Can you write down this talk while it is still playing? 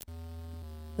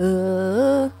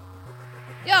Yeah.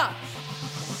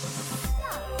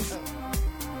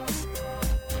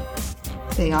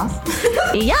 Say yes.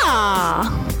 Yeah.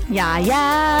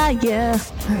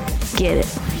 Get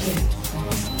it.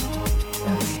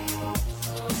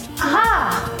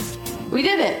 Aha! We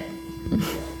did it.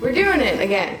 We're doing it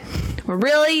again. We're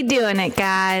really doing it,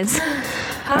 guys.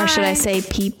 Or should I say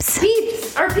peeps?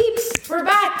 Peeps! Our peeps! We're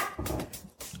back!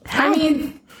 Hi. I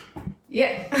mean,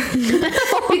 yeah.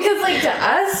 Because, like, to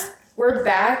us, we're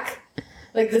back.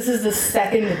 Like, this is the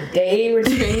second day we're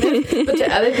doing this. But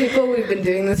to other people, we've been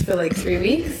doing this for, like, 3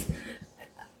 weeks.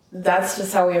 That's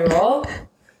just how we roll.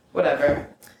 Whatever.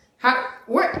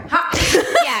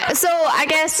 Yeah, so I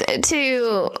guess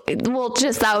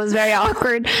that was very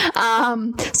awkward.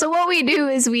 So what we do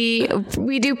is we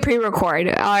do pre-record,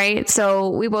 all right? So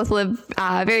we both live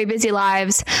very busy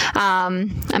lives.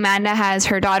 Amanda has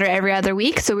her daughter every other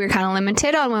week, so we're kind of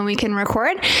limited on when we can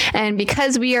record. And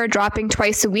because we are dropping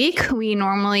twice a week, we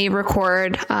normally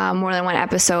record more than one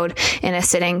episode in a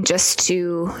sitting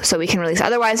so we can release.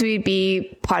 Otherwise, we'd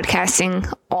be podcasting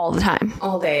all the time.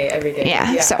 All day, every day.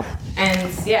 Yeah. So. And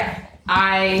yeah,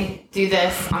 I do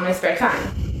this on my spare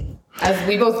time. As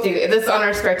we both do this on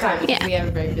our spare time because we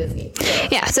have very busy. So.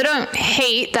 Yeah, so don't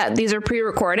hate that these are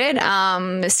pre-recorded.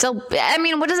 It's still, I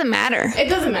mean, what does it matter? It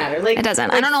doesn't matter. Like, it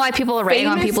doesn't. I don't know why people are ragging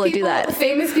on people that do that.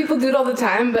 Famous people do it all the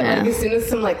time, but like as soon as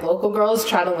some like local girls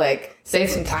try to like save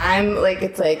some time, like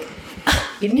it's like,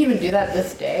 you didn't even do that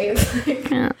this day. It's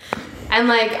like, and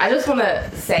like, I just want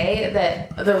to say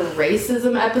that the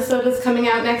racism episode is coming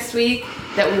out next week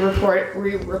that we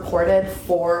recorded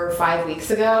 4 or 5 weeks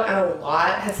ago, and a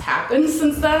lot has happened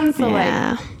since then. So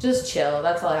like, just chill.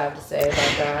 That's all I have to say about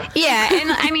that. Yeah,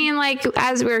 and I mean, like,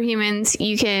 as we're humans,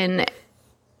 you can.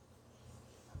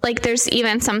 Like, there's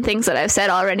even some things that I've said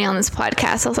already on this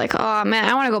podcast. I was like, oh man,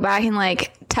 I want to go back and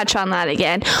like touch on that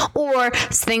again, or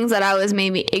things that I was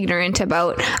maybe ignorant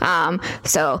about.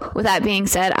 So with that being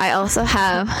said, I also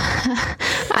have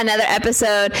another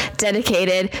episode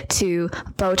dedicated to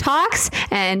Botox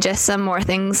and just some more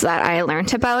things that I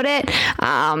learned about it,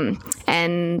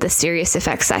 and the serious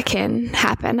effects that can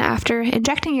happen after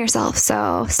injecting yourself.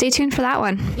 So stay tuned for that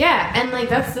one. Yeah, and like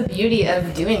that's the beauty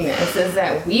of doing this, is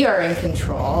that we are in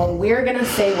control. We're gonna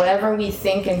say whatever we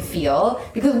think and feel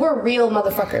because we're real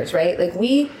motherfuckers, right? Like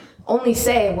we only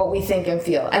say what we think and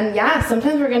feel. And yeah,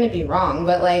 sometimes we're gonna be wrong,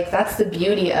 but like that's the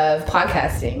beauty of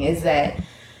podcasting, is that,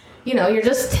 you know, you're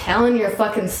just telling your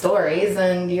fucking stories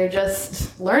and you're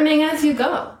just learning as you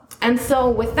go. And so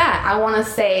with that, I want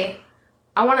to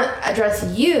address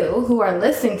you who are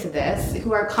listening to this,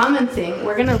 who are commenting.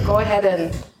 We're going to go ahead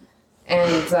and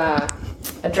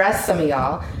address some of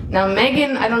y'all. Now,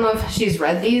 Megan, I don't know if she's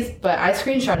read these, but I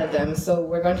screenshotted them. So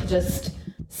we're going to just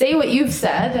say what you've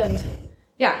said and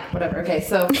yeah, whatever. Okay,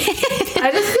 so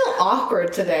I just feel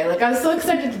awkward today. Like, I'm so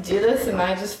excited to do this, and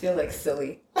I just feel, like,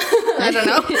 silly. I don't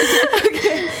know.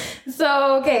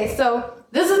 Okay, so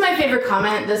this is my favorite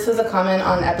comment. This was a comment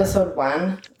on episode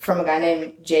 1 from a guy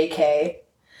named JK.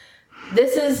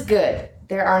 This is good.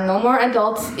 There are no more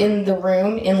adults in the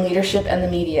room in leadership and the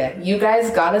media. You guys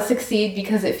gotta succeed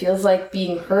because it feels like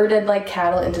being herded like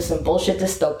cattle into some bullshit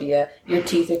dystopia. Your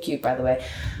teeth are cute, by the way.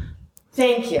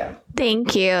 Thank you.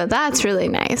 Thank you. That's really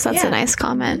nice. That's a nice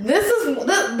comment. This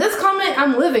comment,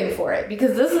 I'm living for it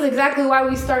because this is exactly why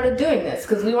we started doing this,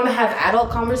 because we want to have adult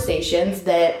conversations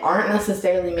that aren't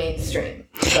necessarily mainstream.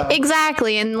 So.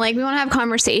 Exactly. And like we want to have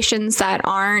conversations that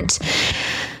aren't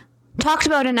talked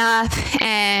about enough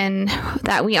and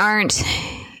that we aren't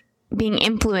being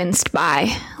influenced by.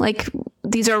 Like,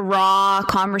 these are raw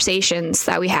conversations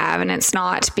that we have, and it's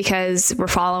not because we're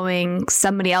following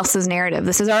somebody else's narrative.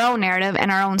 This is our own narrative and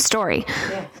our own story.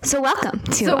 Yeah. So welcome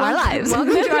to our lives.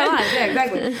 Welcome to our lives. Yeah,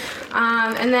 exactly.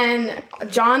 And then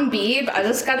John Beebe, I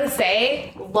just gotta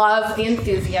say, love the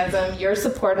enthusiasm. Your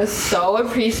support is so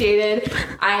appreciated.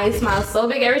 I smile so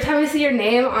big every time I see your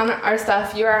name on our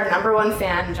stuff. You are our number 1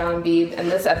 fan, John Beebe,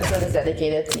 and this episode is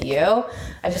dedicated to you.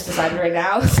 I just decided right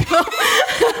now. So.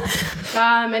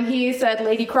 And he said,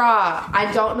 Lady Craw. I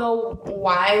don't know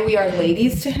why we are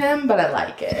ladies to him, but I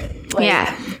like it. Like,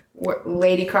 yeah.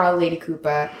 Lady Craw, Lady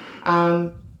Koopa.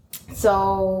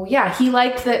 So, yeah, he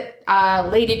liked that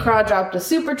Lady Craw dropped a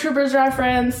Super Troopers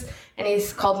reference, and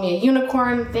he's called me a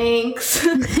unicorn, thanks.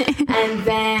 And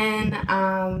then,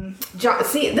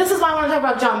 this is why I want to talk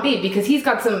about John B, because he's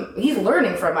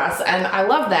learning from us, and I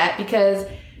love that, because,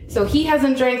 so he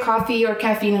hasn't drank coffee or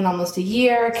caffeine in almost a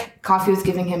year. Coffee was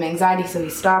giving him anxiety, so he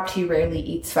stopped. He rarely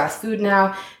eats fast food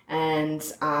now, and,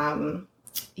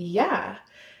 yeah.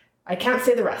 I can't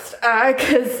say the rest,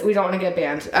 because we don't want to get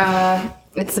banned.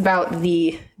 It's about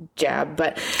the jab,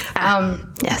 but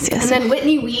Yes. and then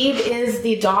Whitney Weed is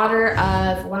the daughter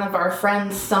of one of our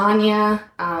friends, Sonia.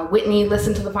 Whitney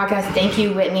listened to the podcast. Thank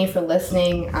you, Whitney, for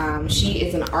listening. She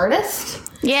is an artist.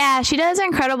 Yeah, she does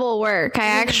incredible work. I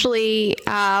actually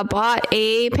bought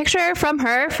a picture from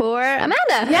her for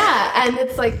Amanda. Yeah, and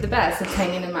it's like the best. It's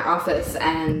hanging in my office,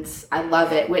 and I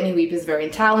love it. Whitney Weep is very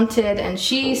talented, and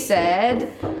she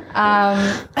said,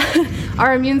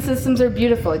 our immune systems are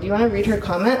beautiful. Do you want to read her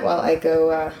comment while I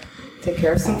go take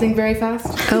care of something very fast?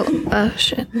 Oh,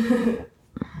 shit.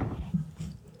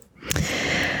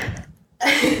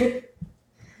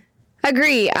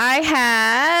 Agree. I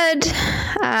had,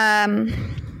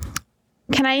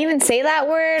 can I even say that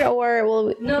word, or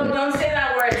will... No, don't say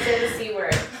that word. Say the C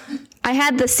word. I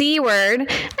had the C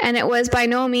word, and it was by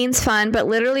no means fun, but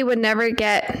literally would never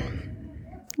get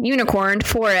unicorned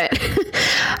for it.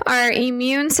 Our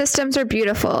immune systems are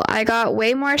beautiful. I got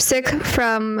way more sick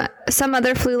from some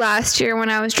other flu last year when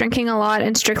I was drinking a lot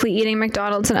and strictly eating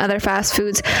McDonald's and other fast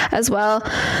foods, as well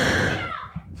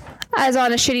as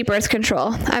on a shitty birth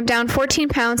control. I'm down 14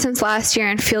 pounds since last year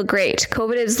and feel great.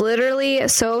 COVID is literally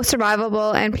so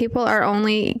survivable, and people are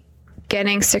only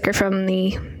getting sicker from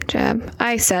the jab.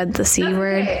 I said the C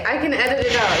word. Okay, I can edit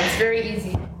it out. It's very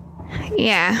easy.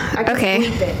 Yeah. I can Okay.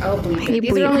 bleep it. I'll bleep it. You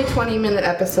These bleep. are only 20-minute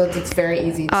episodes. It's very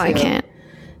easy to... Oh, I can't.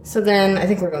 So then, I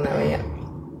think we're going that way, yeah.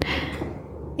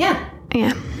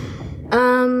 Yeah.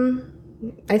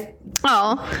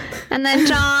 And then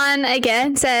John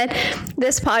again said,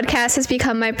 this podcast has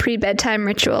become my pre-bedtime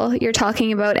ritual. You're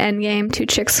talking about Endgame, 2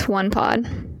 chicks, 1 pod.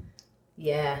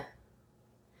 Yeah.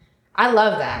 I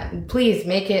love that. Please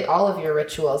make it all of your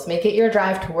rituals. Make it your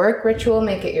drive to work ritual.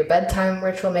 Make it your bedtime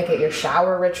ritual. Make it your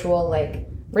shower ritual. Like,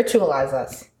 ritualize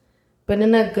us. But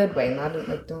in a good way, not in,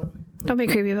 like, Don't be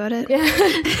creepy about it. Yeah.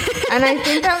 And I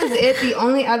think that was it. The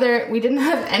only other, we didn't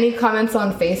have any comments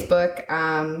on Facebook,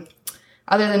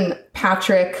 other than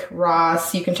Patrick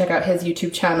Ross. You can check out his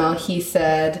YouTube channel. He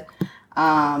said,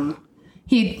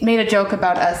 he made a joke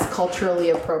about us culturally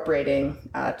appropriating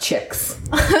chicks.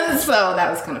 So that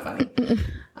was kind of funny.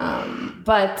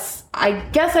 But I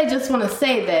guess I just want to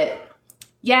say that,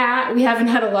 yeah, we haven't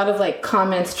had a lot of like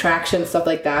comments, traction, stuff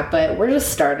like that, but we're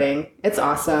just starting. It's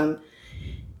awesome.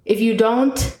 If you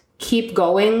don't keep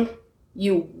going,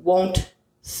 you won't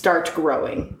start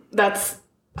growing. I was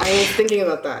thinking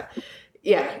about that.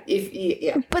 Yeah.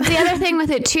 But the other thing with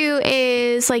it too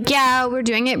is like, yeah, we're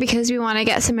doing it because we want to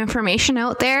get some information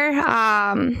out there.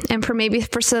 And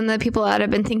for some of the people that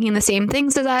have been thinking the same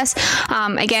things as us.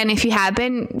 Again, if you have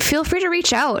been, feel free to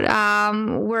reach out.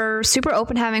 We're super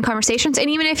open to having conversations. And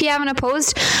even if you have an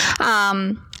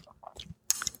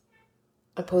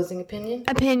opposing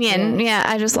opinion? Yeah,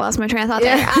 I just lost my train of thought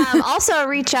there. Also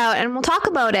reach out and we'll talk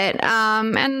about it.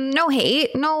 And no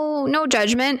hate, no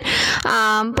judgment.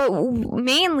 But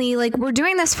mainly, like, we're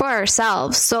doing this for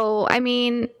ourselves. So, I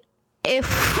mean,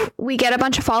 if we get a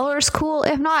bunch of followers, cool.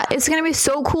 If not, it's going to be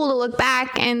so cool to look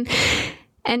back and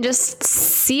just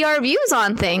see our views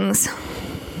on things.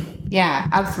 Yeah,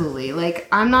 absolutely. Like,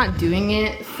 I'm not doing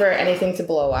it for anything to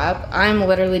blow up. I'm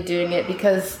literally doing it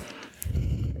because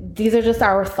these are just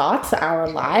our thoughts, our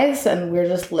lives, and we're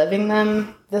just living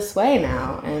them this way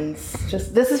now. And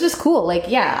this is just cool. Like,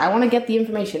 yeah, I want to get the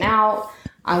information out.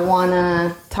 I want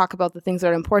to talk about the things that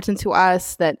are important to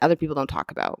us that other people don't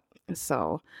talk about.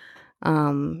 So,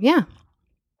 yeah.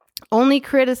 Only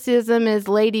criticism is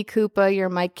Lady Koopa, your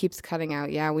mic keeps cutting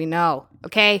out. Yeah, we know.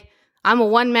 Okay. I'm a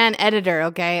one-man editor.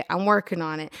 Okay. I'm working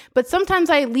on it. But sometimes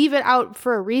I leave it out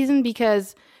for a reason,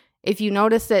 because if you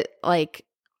notice that, like,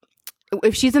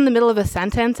 if she's in the middle of a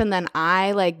sentence and then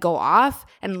I like go off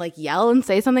and like yell and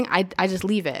say something, I just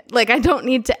leave it. Like, I don't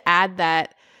need to add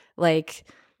that like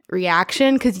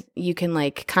reaction, because you can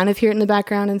like kind of hear it in the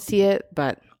background and see it.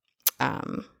 But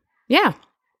yeah.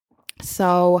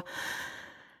 So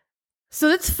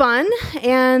that's fun.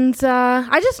 And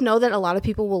I just know that a lot of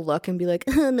people will look and be like,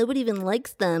 nobody even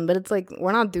likes them. But it's like,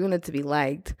 we're not doing it to be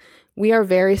liked. We are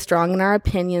very strong in our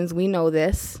opinions. We know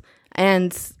this.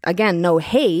 And again, no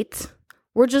hate.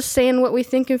 We're just saying what we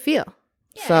think and feel.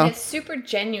 Yeah, so. And it's super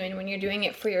genuine when you're doing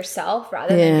it for yourself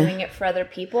rather than doing it for other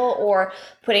people, or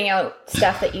putting out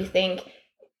stuff that you think,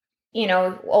 you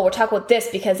know, oh, we'll talk about this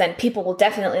because then people will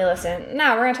definitely listen.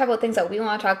 No, we're going to talk about things that we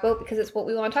want to talk about because it's what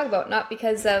we want to talk about, not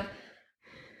because of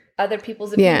other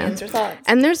people's opinions or thoughts.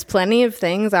 And there's plenty of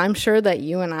things I'm sure that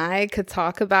you and I could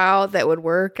talk about that would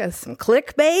work as some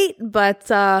clickbait, but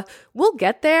we'll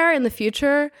get there in the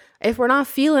future. If we're not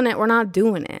feeling it, we're not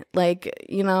doing it. Like,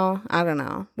 you know, I don't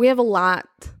know. We have a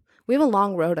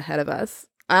long road ahead of us.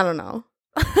 I don't know.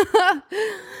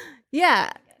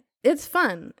 Yeah, it's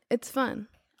fun.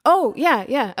 Oh,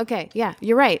 yeah. Okay, yeah,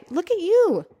 you're right. Look at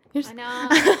you. I know.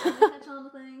 Touch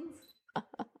on things.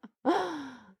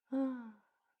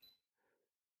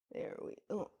 There we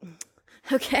go.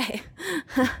 Okay.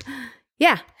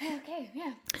 Yeah. Okay,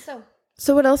 yeah.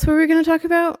 So what else were we going to talk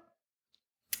about?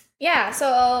 Yeah,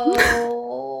 so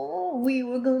we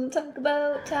were going to talk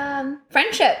about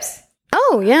friendships.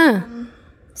 Oh, yeah.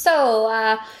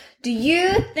 So, do you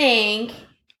think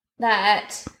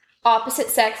that opposite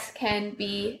sex can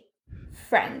be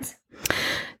friends?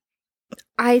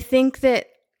 I think that,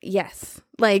 yes.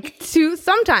 Like,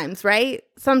 sometimes, right?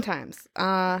 Sometimes.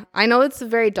 I know it's a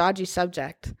very dodgy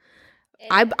subject.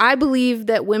 I believe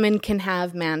that women can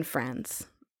have man friends.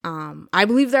 I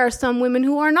believe there are some women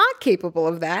who are not capable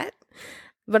of that,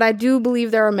 but I do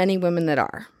believe there are many women that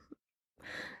are.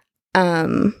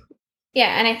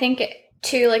 Yeah, and I think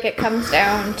too, like, it comes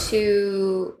down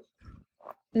to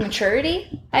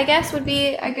maturity, I guess, would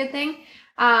be a good thing.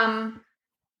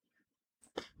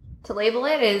 To label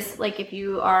it is, like, if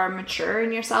you are mature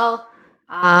in yourself,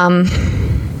 and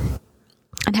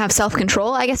have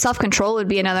self-control. I guess self-control would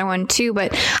be another one too,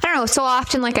 but I don't know. So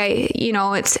often, like,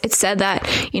 it's said that,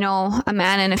 a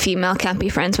man and a female can't be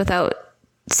friends without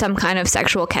some kind of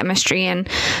sexual chemistry. And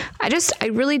I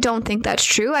really don't think that's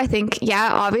true. I think,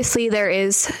 yeah, obviously there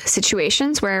is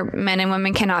situations where men and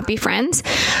women cannot be friends.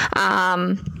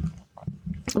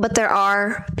 But there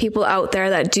are people out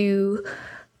there that do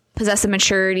possess a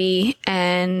maturity,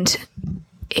 and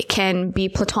it can be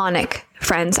platonic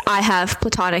friends. I have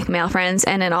platonic male friends,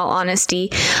 and in all honesty,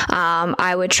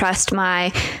 I would trust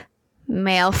my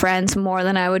male friends more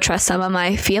than I would trust some of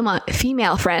my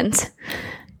female friends.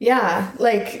 Yeah,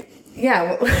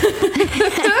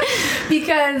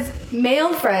 because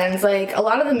male friends, like, a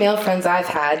lot of the male friends I've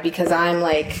had, because I'm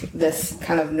like this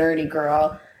kind of nerdy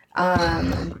girl,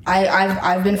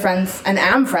 I've been friends and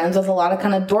am friends with a lot of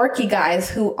kind of dorky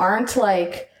guys who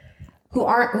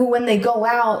when they go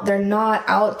out, they're not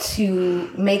out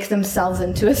to make themselves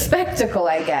into a spectacle,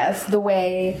 I guess, the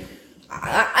way,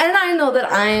 and I know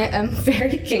that I am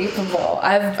very capable.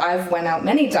 I've went out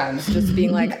many times just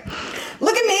being like,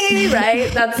 look at me, right?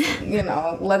 That's,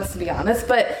 let's be honest.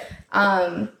 But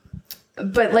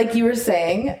like you were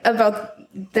saying about,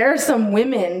 there are some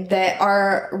women that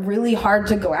are really hard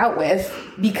to go out with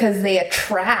because they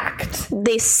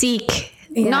seek.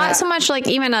 Yeah. Not so much like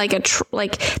even like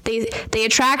they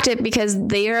attract it because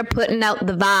they are putting out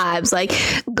the vibes. Like,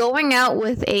 going out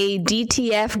with a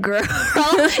DTF girl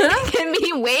can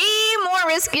be way more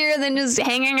riskier than just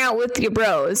hanging out with your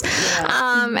bros.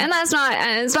 Yeah. And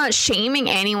it's not shaming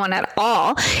anyone at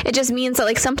all. It just means that,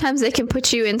 like, sometimes they can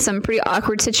put you in some pretty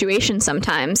awkward situations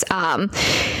sometimes.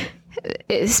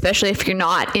 Especially if you're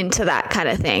not into that kind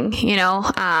of thing,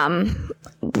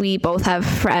 we both have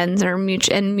friends or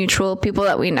mutual people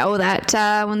that we know that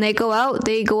when they go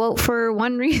out for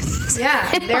one reason.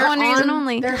 Yeah, they're one reason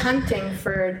only. They're hunting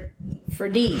for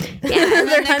D. Yeah, and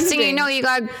the next thing you know, you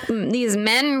got these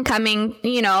men coming,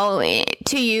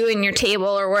 to you and your table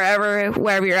or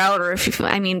wherever you're out, or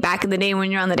back in the day when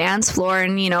you're on the dance floor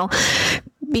and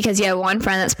because you have one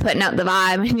friend that's putting out the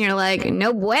vibe and you're like,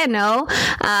 no bueno.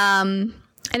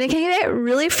 And it can get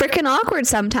really freaking awkward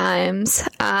sometimes.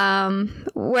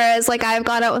 Whereas, like, I've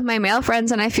gone out with my male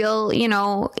friends and I feel,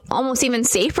 almost even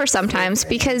safer sometimes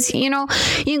because, you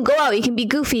can go out, you can be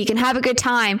goofy, you can have a good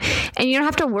time, and you don't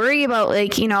have to worry about,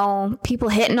 like, people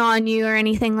hitting on you or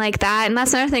anything like that. And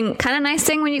that's another thing, kind of nice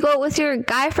thing when you go out with your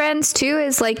guy friends too,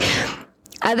 is like,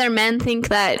 other men think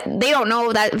that they don't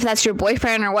know that if that's your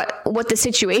boyfriend or what the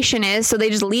situation is, so they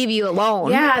just leave you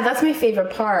alone. Yeah, that's my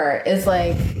favorite part, is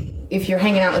like, if you're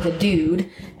hanging out with a dude,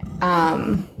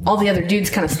 all the other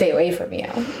dudes kind of stay away from you.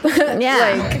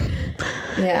 Yeah.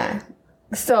 Yeah.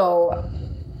 So,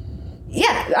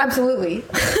 yeah, absolutely.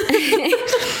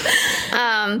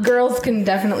 Girls can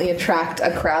definitely attract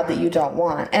a crowd that you don't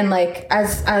want. And, like,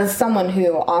 as someone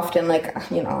who often, like,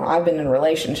 I've been in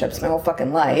relationships my whole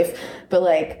fucking life, but,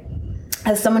 like,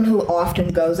 as someone who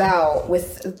often goes out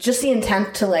with just the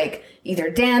intent to, like, either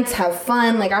dance, have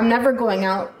fun, like, I'm never going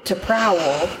out to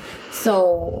prowl.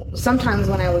 So sometimes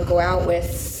when I would go out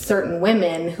with certain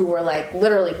women who were, like,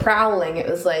 literally prowling, it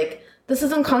was like, this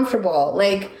is uncomfortable.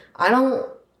 Like, I want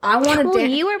to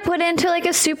dance. You were put into, like,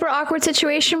 a super awkward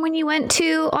situation when you went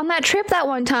on that trip that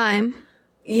one time.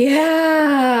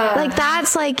 Yeah. Like,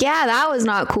 that's like, yeah, that was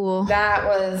not cool.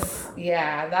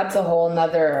 That's a whole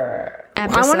nother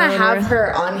episode. I want to have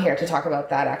her on here to talk about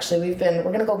that, actually. We're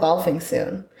going to go golfing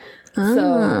soon. Oh. So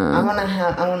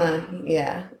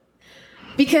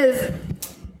because,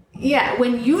 yeah,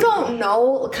 when you don't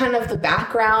know kind of the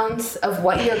backgrounds of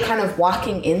what you're kind of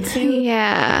walking into.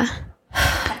 Yeah.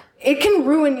 it can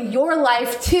ruin your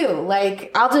life too.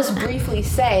 Like, I'll just briefly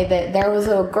say that there was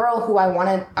a girl who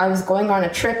I was going on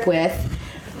a trip with.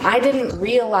 I didn't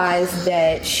realize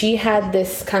that she had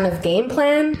this kind of game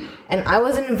plan, and I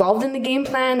wasn't involved in the game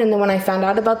plan. And then when I found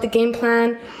out about the game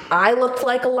plan, I looked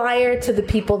like a liar to the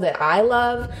people that I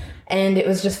love. And it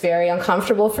was just very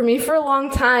uncomfortable for me for a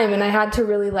long time. And I had to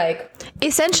really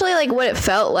essentially, like, what it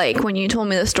felt like when you told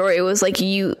me the story was like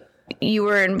you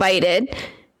were invited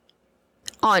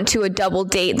onto a double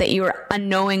date that you were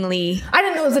unknowingly... I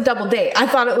didn't know it was a double date. I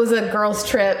thought it was a girl's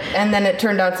trip, and then it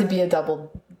turned out to be a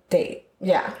double date.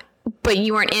 Yeah. But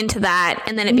you weren't into that,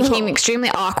 and then it became extremely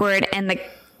awkward, and the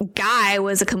guy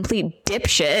was a complete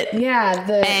dipshit. Yeah.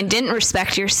 And didn't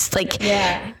respect your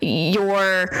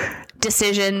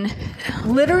decision.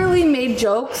 Literally made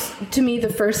jokes to me the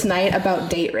first night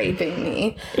about date raping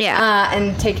me. Yeah.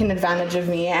 And taking advantage of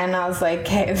me. And I was like,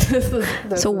 hey, this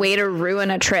is a way to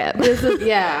ruin a trip.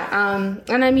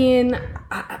 And I mean,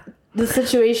 the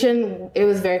situation, it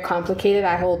was very complicated.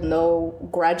 I hold no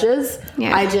grudges.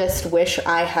 Yeah. I just wish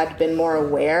I had been more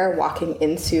aware walking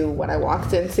into what I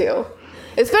walked into.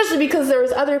 Especially because there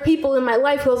was other people in my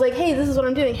life who was like, hey, this is what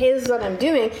I'm doing. Hey, this is what I'm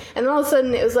doing. And then all of a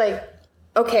sudden it was like,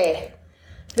 okay.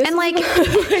 And like, and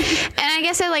I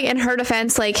guess in her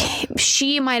defense, like,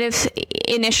 she might have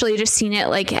initially just seen it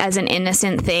like as an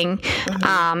innocent thing.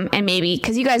 Mm-hmm. And maybe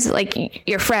because you guys, like,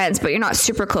 you're friends, but you're not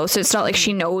super close. So it's not like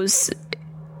she knows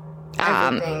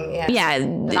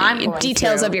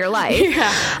details of your life.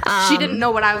 Yeah. She didn't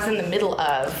know what I was in the middle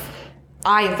of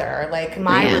either. Like,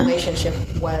 my relationship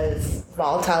was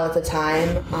volatile at the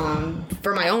time,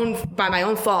 by my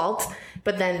own fault.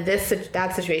 But then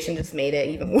that situation just made it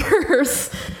even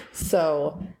worse.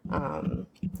 So,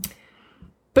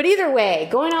 but either way,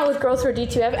 going out with girls who are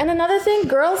DTF, and another thing,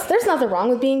 girls, there's nothing wrong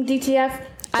with being DTF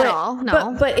at all.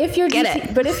 No, but if you're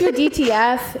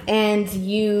DTF and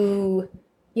you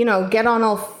get on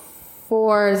all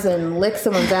fours and lick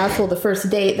someone's asshole the first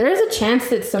date, there is a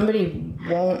chance that somebody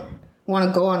won't want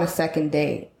to go on a second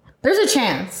date. There's a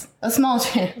chance. A small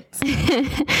chance.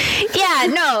 Yeah,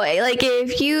 no, like,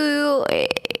 if you...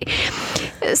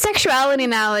 Sexuality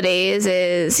nowadays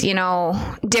is,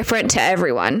 different to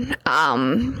everyone.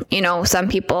 Some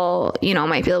people,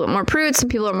 might be a little bit more prude. Some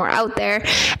people are more out there.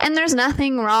 And there's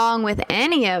nothing wrong with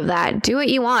any of that. Do what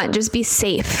you want. Just be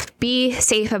safe. Be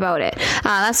safe about it.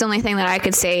 That's the only thing that I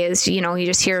could say is, you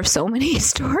just hear of so many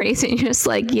stories and you're just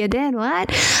like, you did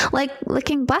what? Like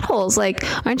licking buttholes. Like,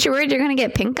 aren't you worried you're going to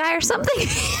get pink eye or something?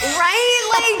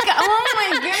 Right? Like, oh my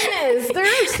goodness. There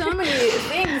are so many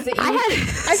things that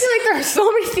I feel like there are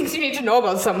so many things you need to know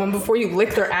about someone before you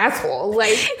lick their asshole.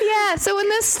 Like, yeah, so when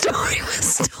this story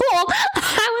was told,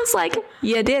 I was like,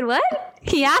 you did what?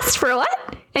 He asked for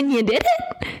what? And you did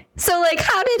it? So, like,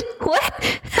 how do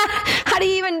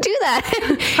you even do that?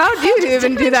 How do you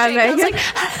even do that, Megan? I was like,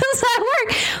 how does that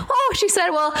work? Oh, she said,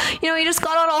 well, he just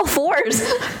got on all fours.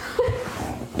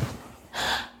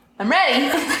 I'm ready.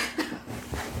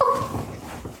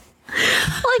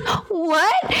 Like,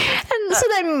 what? And so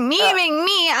then me being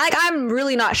me, like, I'm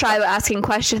really not shy about asking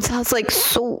questions. I was like,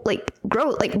 so, like,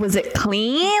 gross. Like, was it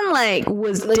clean? Like,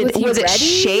 was it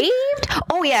shaved?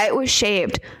 Oh yeah, it was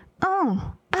shaved.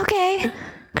 Oh, okay.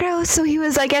 Gross. So he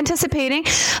was like anticipating,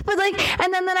 but like,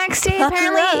 and then the next day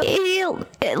apparently he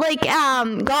like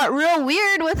got real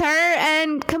weird with her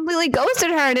and completely ghosted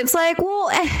her. And it's like, well,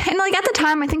 and like at the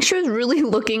time I think she was really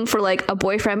looking for like a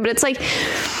boyfriend, but it's like,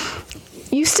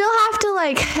 you still have to,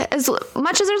 like, as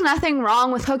much as there's nothing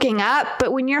wrong with hooking up,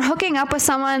 but when you're hooking up with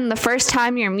someone the first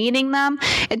time you're meeting them,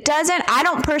 I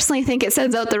don't personally think it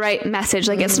sends out the right message.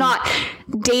 Like, it's not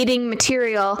dating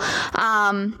material.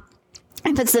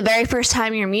 If it's the very first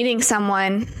time you're meeting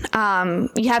someone,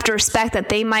 you have to respect that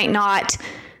they might not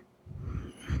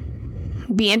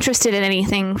be interested in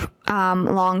anything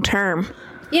long term.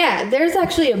 Yeah, there's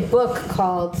actually a book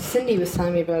called, Cindy was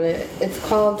telling me about it. It's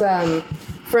called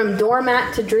From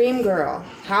Doormat to Dream Girl.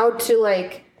 How to,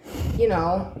 like,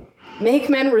 make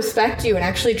men respect you and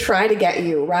actually try to get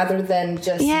you rather than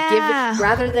just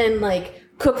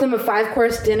cook them a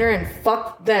 5-course dinner and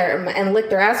fuck them and lick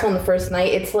their asshole on the first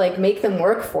night. It's like, make them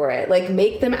work for it. Like,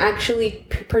 make them actually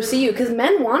pursue you, because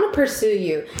men want to pursue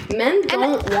you. Men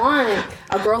don't want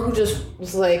a girl who just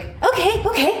was like, okay.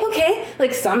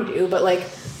 Like, some do, but like,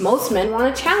 most men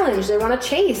want a challenge. They want to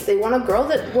chase. They want a girl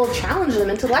that will challenge them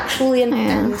intellectually and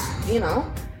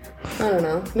I don't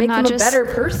know, make them a better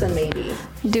person, maybe.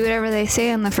 Do whatever they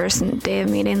say on the first day of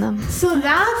meeting them. So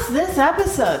that's this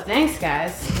episode. Thanks,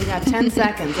 guys. We got 10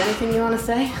 seconds. Anything you want to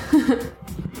say?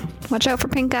 Watch out for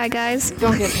pink eye, guys.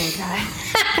 Don't get pink eye.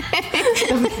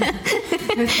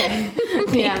 Okay.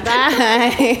 Yeah,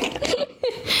 bye.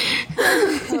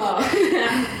 Oh.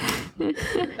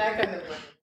 Back on the board.